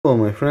Hello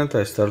my friend,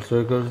 I start to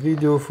record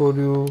video for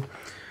you,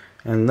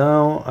 and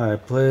now I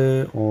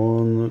play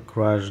on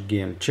Crash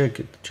game.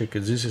 Check it,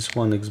 this is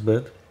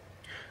 1xbet.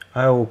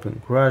 I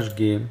open Crash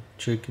game,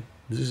 check it,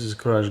 this is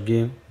Crash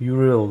game.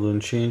 URL don't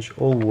change,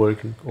 all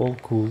working, all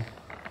cool.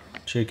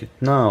 Check it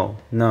now.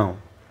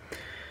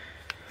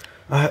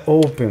 I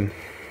open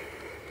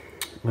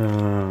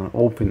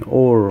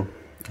or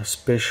a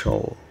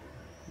special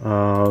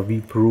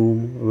VIP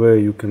room where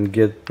you can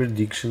get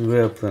prediction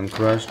where plan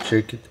Crash.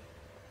 Check it.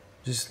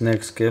 This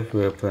next caf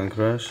we are playing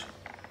Crash.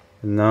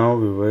 And now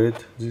we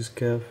wait this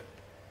caf.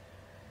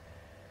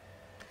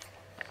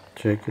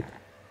 Check it.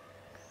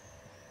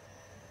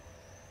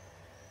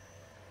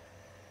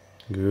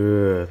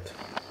 Good.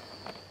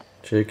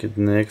 Check it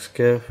next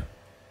caf.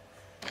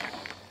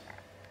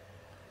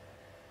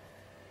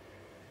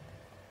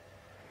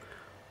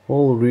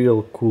 All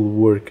real cool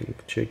working.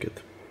 Check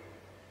it.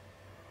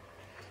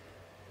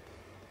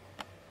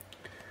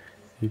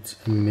 It's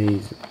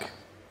amazing.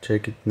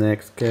 Check it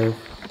next caf.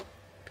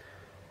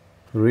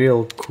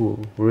 Real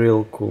cool,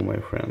 my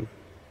friend.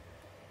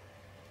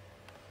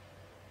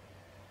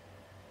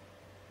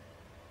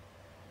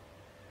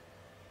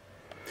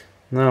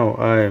 Now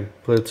I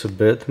place a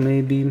bet,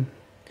 maybe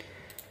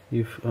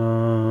if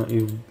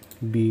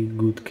be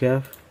good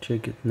calf.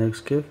 Check it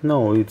next calf.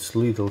 No, it's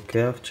little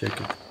calf.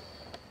 Check it.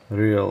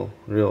 Real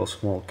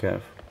small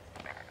calf.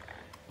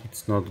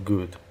 It's not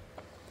good.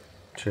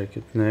 Check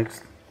it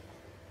next.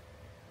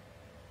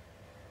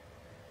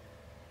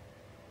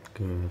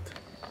 Good.